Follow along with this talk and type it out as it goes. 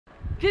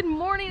Good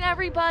morning,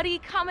 everybody.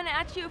 Coming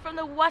at you from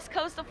the west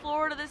coast of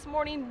Florida this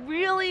morning.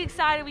 Really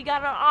excited. We got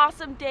an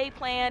awesome day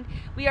planned.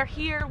 We are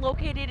here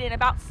located in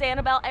about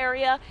Sanibel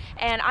area,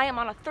 and I am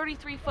on a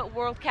 33-foot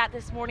World Cat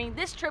this morning.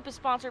 This trip is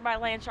sponsored by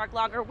Landshark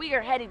Logger. We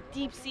are headed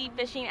deep sea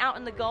fishing out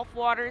in the Gulf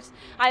waters.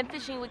 I'm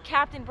fishing with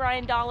Captain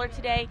Brian Dollar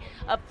today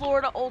of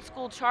Florida Old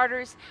School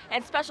Charters,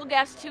 and special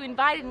guests who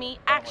invited me,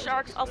 Axe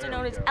Sharks, also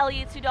known as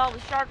Elliot Sudal, the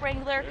shark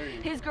wrangler,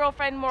 his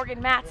girlfriend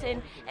Morgan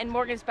Matson, and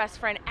Morgan's best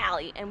friend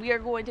Allie, and we are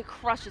going to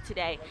crush it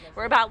today.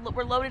 We're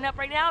loading up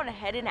right now and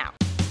heading out.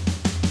 And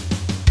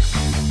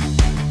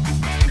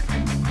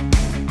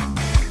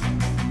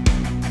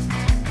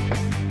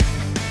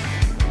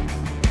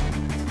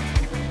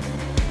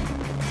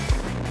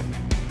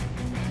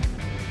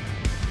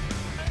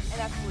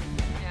that's blue.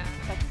 Yeah.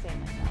 That's the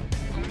same.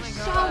 Oh my God.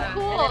 So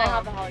cool. And then I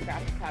have the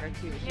holographic powder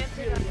too. Can't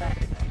do that,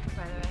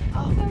 by the way.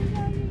 Oh,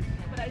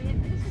 but I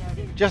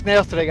didn't. Just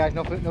nails today, guys.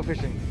 No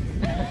fishing.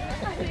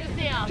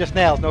 Just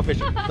nails, no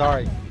fishing.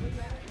 Sorry.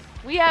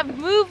 We have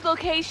moved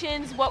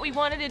locations. What we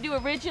wanted to do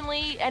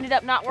originally ended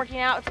up not working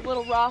out. It's a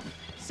little rough.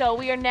 So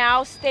we are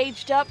now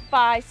staged up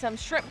by some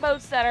shrimp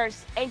boats that are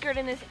anchored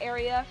in this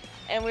area.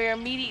 And we're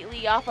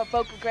immediately off of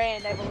Boca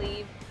Grande, I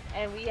believe.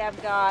 And we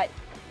have got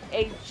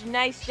a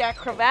nice Jack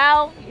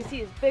Crevalle. You can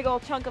see this big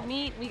old chunk of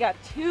meat. We got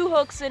 2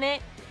 hooks in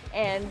it.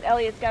 And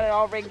Elliot's got it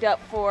all rigged up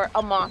for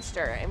a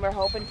monster. And we're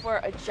hoping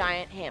for a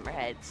giant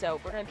hammerhead. So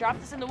we're gonna drop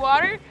this in the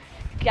water.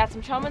 Got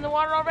some chum in the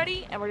water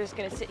already, and we're just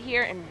gonna sit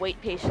here and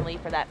wait patiently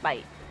for that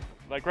bite.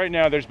 Like right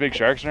now, there's big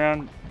sharks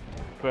around,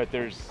 but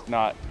there's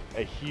not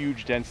a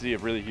huge density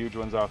of really huge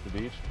ones off the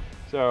beach.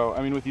 So,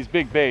 I mean, with these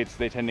big baits,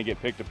 they tend to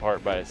get picked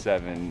apart by a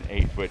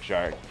 7-8 foot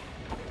shark.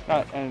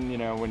 And you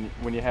know,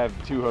 when you have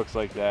 2 hooks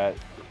like that,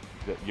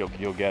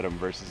 you'll get them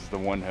versus the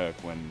 1 hook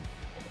when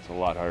it's a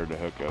lot harder to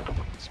hook a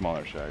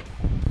smaller shark.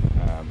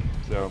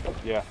 So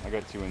yeah, I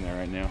got 2 in there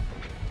right now.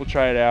 We'll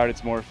try it out.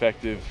 It's more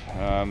effective,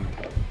 and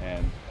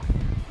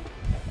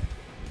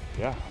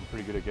yeah, I'm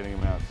pretty good at getting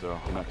them out, so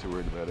I'm not too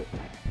worried about it.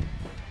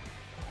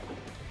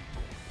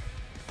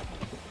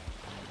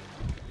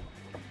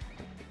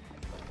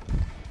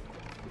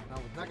 No,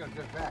 it's not going to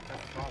drift back.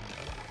 That's the problem.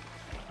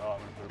 Oh, I'm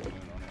going to put a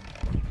balloon on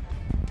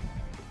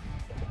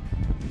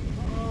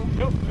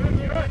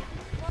it.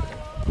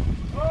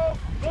 Oh,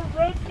 the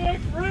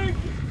redneck rig!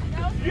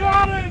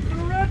 Got it! The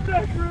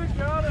redneck rig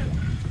got it!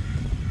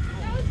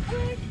 That was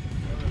quick.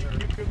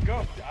 Good go.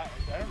 I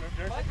don't know.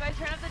 What, do I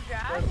turn up the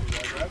drag?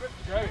 Grab it?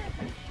 Grab it.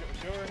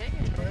 Show her.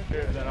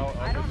 Here, then I'll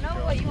I don't know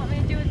what you want me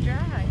to do with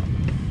drag.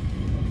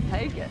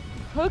 Take it.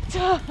 Hooked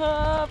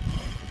up.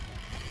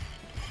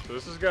 So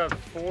this has got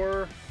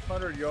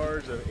 400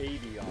 yards of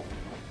 80 on it.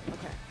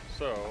 Okay.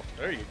 So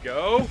there you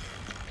go.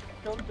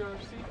 Go,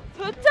 Darcy.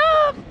 Hooked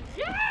up.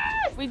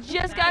 Yes! We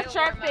just got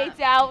shark baits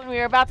out, and we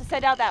were about to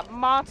send out that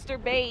monster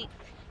bait.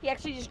 He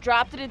actually just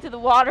dropped it into the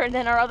water, and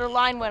then our other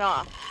line went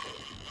off.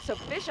 So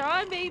fish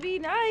on, baby.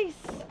 Nice.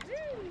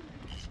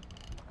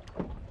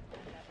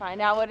 Find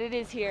out what it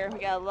is here. We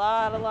got a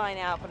lot of line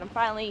out, but I'm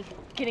finally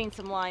getting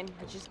some line,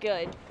 which is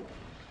good.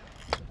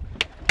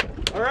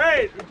 All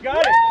right, we got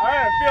it. All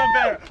right, I'm feeling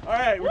better. All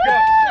right, we got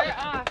Share it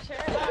off,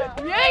 share it off.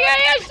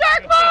 Yeah,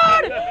 shark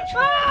mode!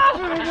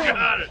 Ah!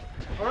 got it.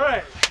 All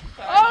right.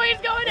 Oh, he's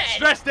going in.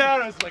 Stressed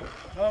out. I was like,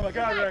 oh my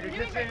God, Rick, I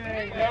can't say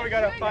anything. Now we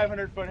got a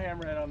 500-foot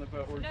hammerhead on the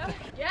boat. No.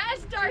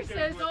 Yes,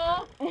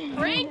 Darcizzle.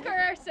 Bring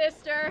her,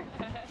 sister.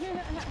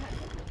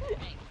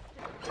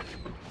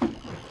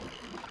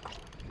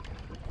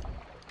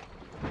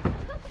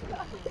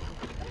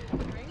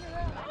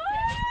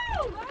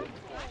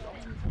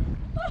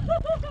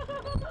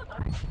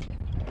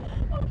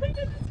 Oh my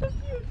goodness, so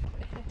cute.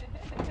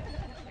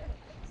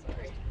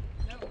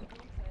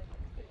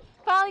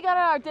 Finally got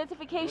our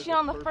identification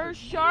on the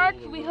first shark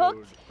we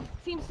hooked.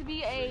 Seems to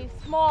be a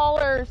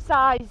smaller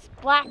size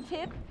black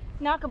tip.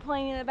 Not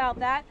complaining about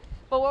that.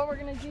 But what we're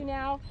gonna do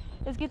now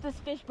is get this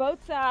fish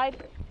boat side,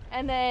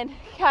 and then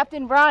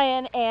Captain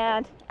Brian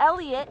and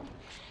Elliot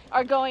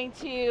are going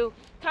to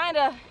kind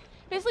of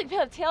basically put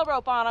a tail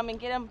rope on them and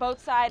get them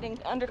boat side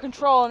and under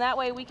control, and that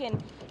way we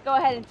can go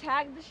ahead and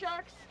tag the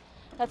sharks.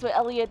 That's what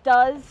Elliot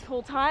does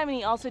full time, and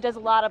he also does a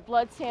lot of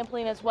blood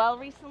sampling as well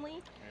recently.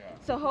 Yeah.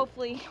 So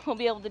hopefully we'll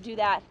be able to do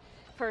that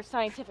for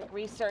scientific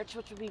research,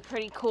 which would be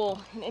pretty cool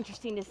and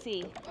interesting to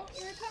see.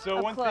 So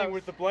one thing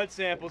with the blood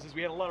samples is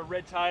we had a lot of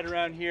red tide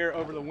around here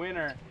over the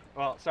winter.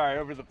 Well, sorry,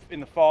 in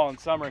the fall and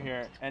summer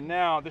here. And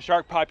now the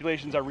shark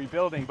populations are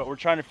rebuilding, but we're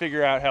trying to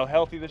figure out how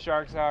healthy the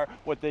sharks are,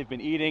 what they've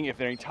been eating, if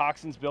there are any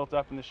toxins built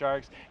up in the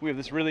sharks. We have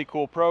this really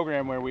cool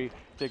program where we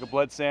take a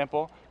blood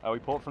sample, we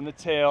pull it from the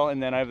tail,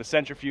 and then I have the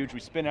centrifuge, we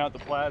spin out the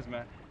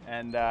plasma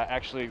and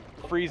actually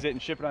freeze it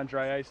and ship it on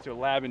dry ice to a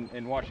lab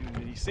in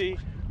Washington, D.C.,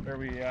 where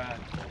we're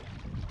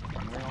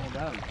all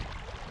done.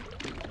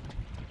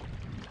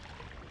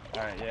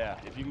 All right, yeah.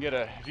 If you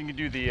can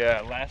do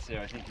the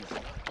lasso, I think it's a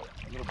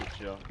little bit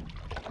chill.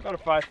 About a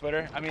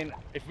 5-footer. I mean,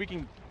 if we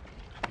can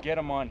get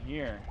them on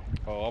here.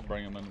 Oh, I'll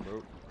bring them in the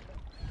boat.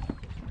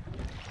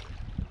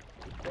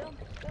 Oh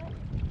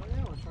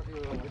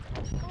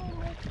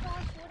my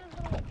gosh.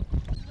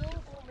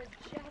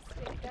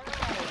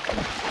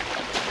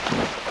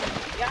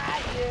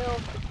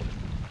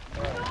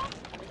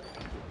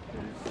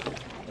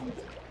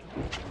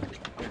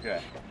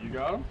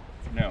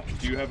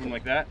 Do you have them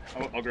like that?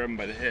 I'll grab them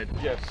by the head.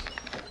 Yes.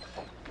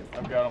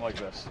 I've got them like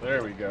this.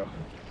 There we go.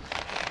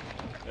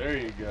 There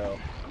you go.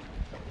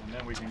 And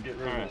then we can get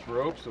rid of this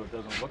rope so it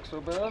doesn't look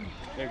so bad.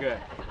 Okay.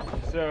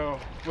 So,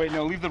 wait,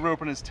 no, leave the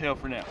rope on his tail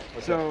for now.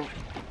 Okay. So,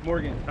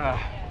 Morgan,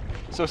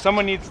 so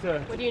someone needs to...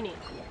 What do you need?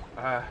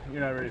 You're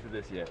not ready for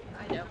this yet.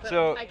 I know, but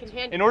So, I can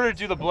handle in order to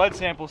do the blood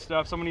sample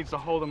stuff, someone needs to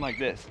hold him like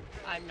this.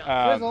 I'm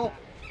not.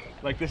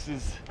 Like this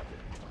is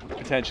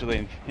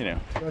potentially, you know.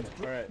 All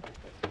right.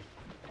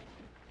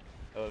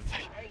 Oh, it's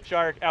like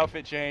shark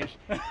outfit change.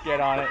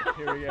 Get on it.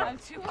 Here we go. I'm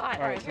too hot.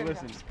 All right. So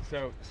listen.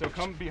 So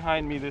come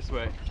behind me this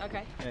way.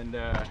 Okay. And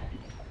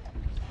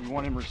we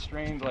want him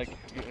restrained like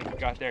you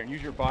got there, and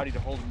use your body to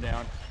hold him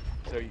down.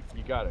 So you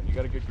got him. You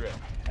got a good grip.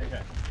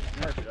 Okay.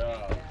 Good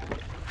job.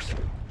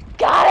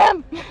 Got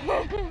him!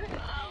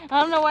 I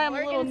don't know why I'm a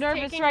little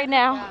nervous right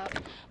now,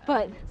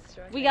 but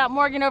we got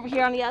Morgan over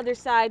here on the other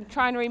side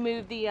trying to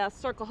remove the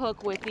circle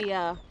hook with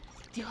the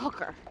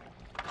hooker.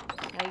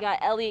 Now you got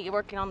Elliot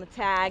working on the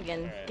tag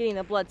and getting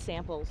the blood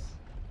samples.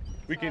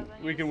 We can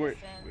work.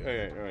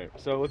 Okay, all right.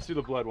 So let's do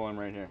the blood one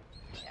right here.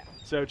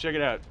 So check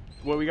it out.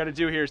 What we got to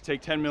do here is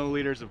take 10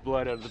 milliliters of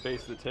blood out of the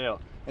base of the tail.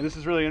 And this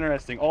is really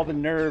interesting. All the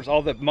nerves,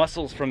 all the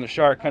muscles from the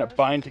shark kind of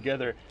bind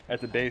together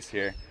at the base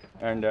here.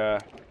 And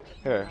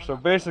here, so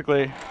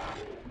basically,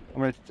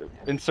 I'm gonna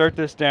insert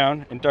this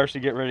down, and Darcy,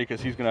 get ready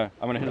because I'm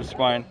gonna hit his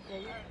spine.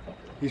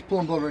 He's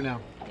pulling blood right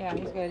now. Yeah,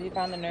 he's good. You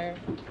found the nerve.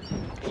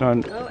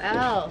 So Oh,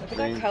 Al. Look at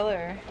that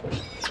color.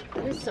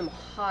 That is some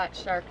hot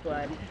shark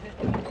blood.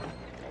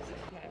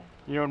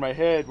 you know, in my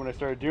head, when I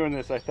started doing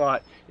this, I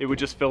thought it would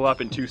just fill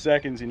up in 2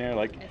 seconds. You know,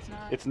 like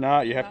it's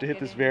not. You have to hit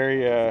this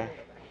very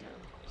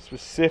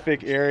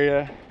specific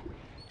area.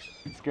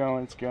 It's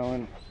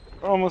going.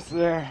 Almost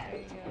there.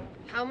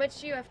 How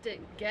much do you have to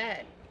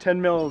get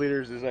 10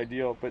 milliliters is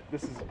ideal, but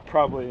this is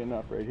probably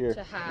enough right here.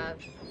 to have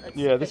a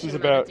Yeah, this is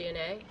sufficient amount about- of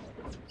DNA?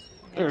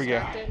 There we go.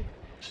 extracted?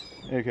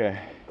 Okay.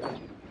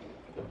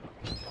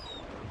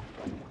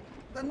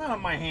 That's not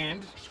on my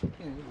hand.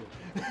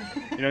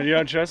 You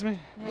don't trust me?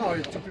 No,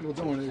 it's two people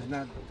doing it. It's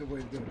not the way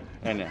to do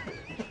it. I know.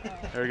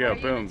 There we go.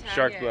 Boom.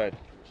 Shark blood.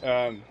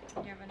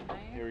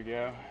 Here we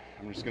go.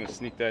 I'm just gonna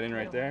sneak that in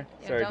right there.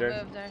 Sorry,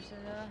 Darcy.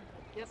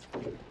 Yep.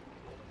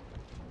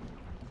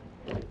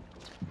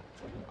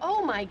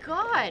 Oh my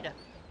god!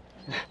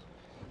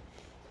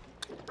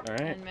 All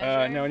right.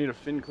 Now I need a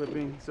fin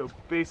clipping. So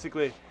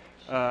basically,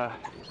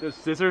 those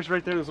scissors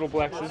right there, those little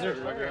black scissors.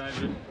 Right behind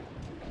you.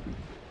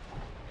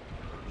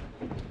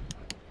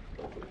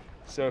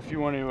 So if you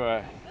want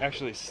to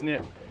actually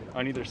snip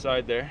on either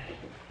side there.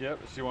 Yep.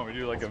 So you want me to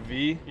do like a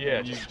V? Yeah,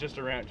 And you- just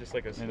around, just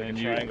like a then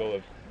you-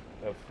 triangle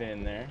of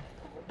fin there.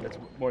 That's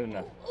more than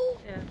enough.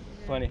 Yeah.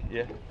 Plenty,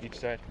 yeah, each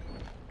side.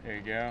 There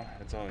you go.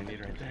 That's all we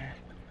need right there.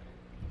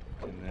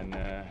 And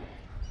then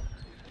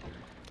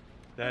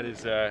that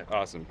is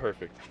awesome,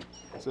 perfect.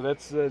 So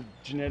that's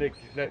genetic,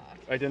 that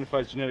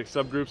identifies genetic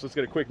subgroups. Let's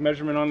get a quick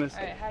measurement on this.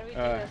 All right, how do we do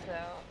this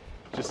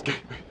though? Just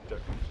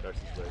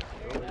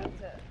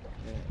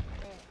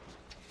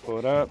pull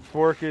it up.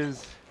 Fork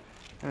is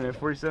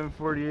 47,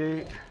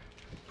 48,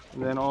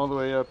 and then all the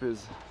way up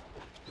is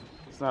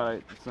it's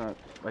not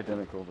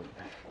identical, but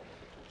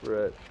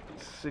we're at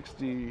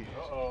 60,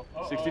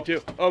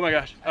 62. Oh my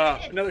gosh,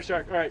 another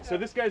shark. All right, so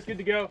this guy's good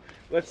to go.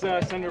 Let's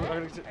send her. All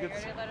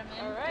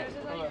right.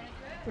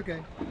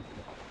 Okay.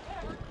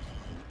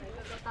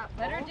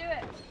 Let her do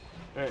it.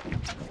 All right.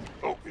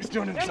 Oh, he's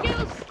doing it. There it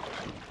goes!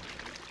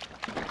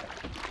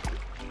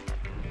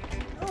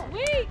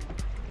 Sweet.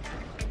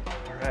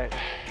 All right,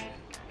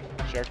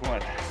 shark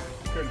one.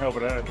 Couldn't help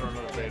it. I had to throw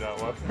another bait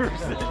out left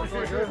first.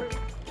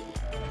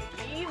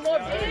 He's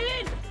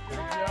Morgan.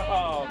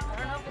 Oh, I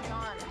don't know if it's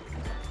on.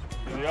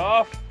 is he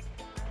off?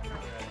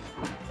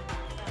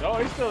 No,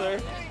 he's still there.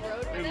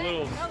 He's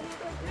little.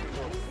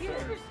 He's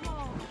super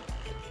small.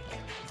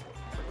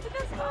 Look at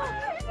this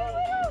guy. He's a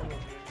little.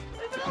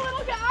 Is it a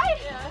little guy?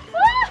 Yeah.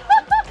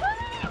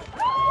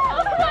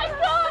 Oh my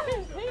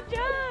gosh! Good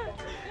job.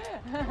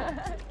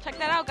 Check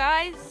that out,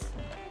 guys.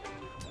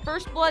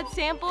 First blood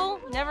sample.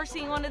 Never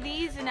seen one of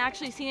these and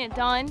actually seen it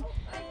done.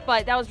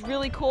 But that was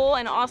really cool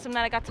and awesome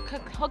that I got to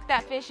hook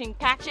that fish and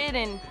catch it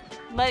and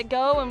let it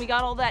go, and we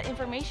got all that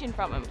information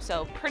from him.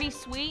 So pretty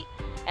sweet,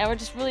 and I'm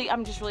just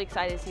really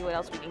excited to see what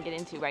else we can get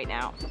into right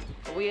now.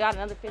 But we got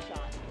another fish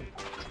on.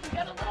 We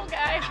got a little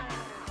guy.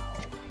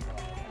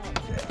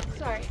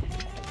 Sorry.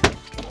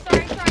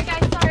 Sorry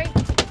guys, sorry.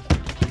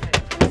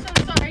 I'm so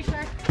sorry,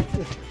 shark.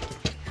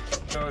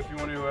 So if you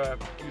want to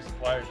use the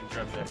pliers and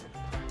grab that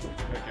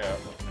hook out,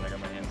 and I got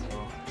my hands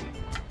full.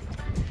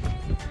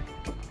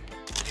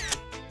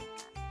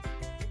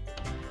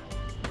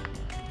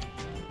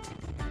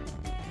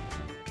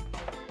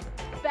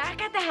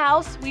 Back at the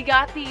house, we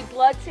got the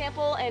blood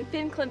sample and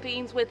fin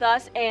clippings with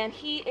us, and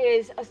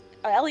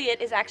Elliot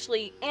is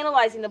actually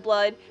analyzing the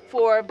blood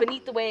for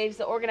Beneath the Waves,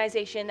 the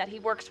organization that he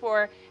works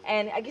for.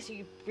 And I guess you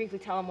could briefly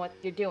tell him what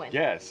you're doing.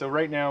 Yeah, so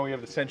right now we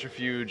have the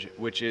centrifuge,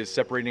 which is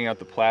separating out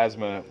the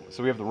plasma.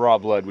 So we have the raw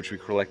blood, which we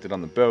collected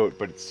on the boat,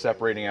 but it's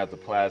separating out the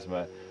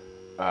plasma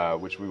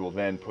which we will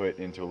then put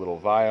into a little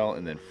vial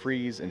and then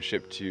freeze and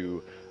ship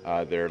to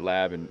their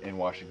lab in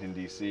Washington,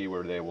 D.C.,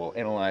 where they will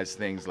analyze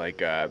things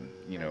like,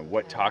 you know,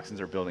 what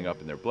toxins are building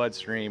up in their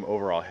bloodstream,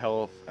 overall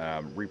health,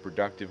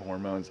 reproductive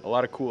hormones, a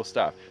lot of cool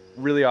stuff.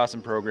 Really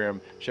awesome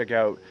program. Check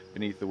out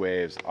Beneath the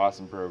Waves.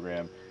 Awesome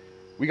program.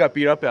 We got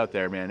beat up out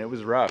there, man. It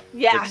was rough.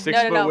 Yeah, like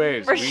 6 foot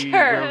waves. For We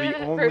sure. were the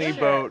For only sure.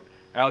 boat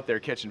out there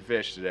catching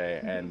fish today,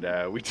 and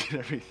we did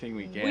everything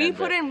we can. We but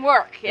put in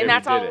work, yeah, and we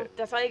that's did all. it.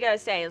 That's all you gotta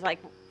say is like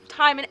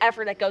time and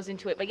effort that goes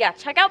into it. But yeah,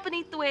 check out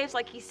Beneath the Waves,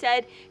 like he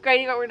said.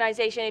 Great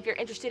organization if you're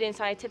interested in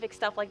scientific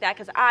stuff like that,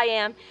 because I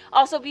am.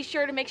 Also, be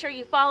sure to make sure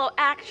you follow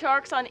Act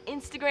Sharks on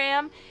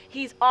Instagram.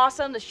 He's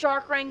awesome, the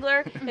shark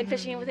wrangler. Been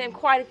fishing with him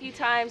quite a few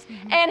times,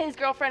 and his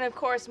girlfriend, of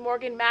course,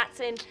 Morgan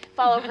Matson.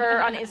 Follow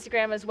her on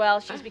Instagram as well.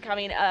 She's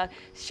becoming a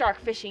shark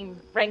fishing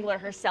wrangler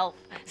herself.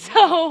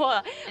 So,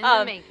 In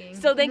the making.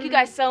 so thank you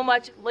guys so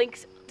much.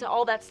 Links to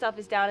all that stuff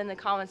is down in the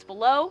comments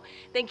below.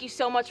 Thank you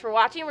so much for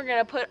watching. We're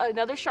gonna put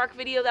another shark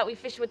video that we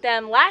fished with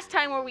them last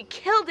time where we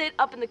killed it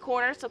up in the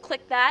corner, so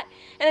click that.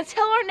 And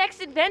until our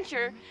next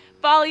adventure,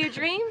 follow your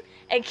dream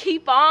and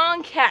keep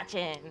on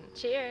catching.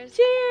 Cheers.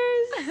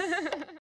 Cheers.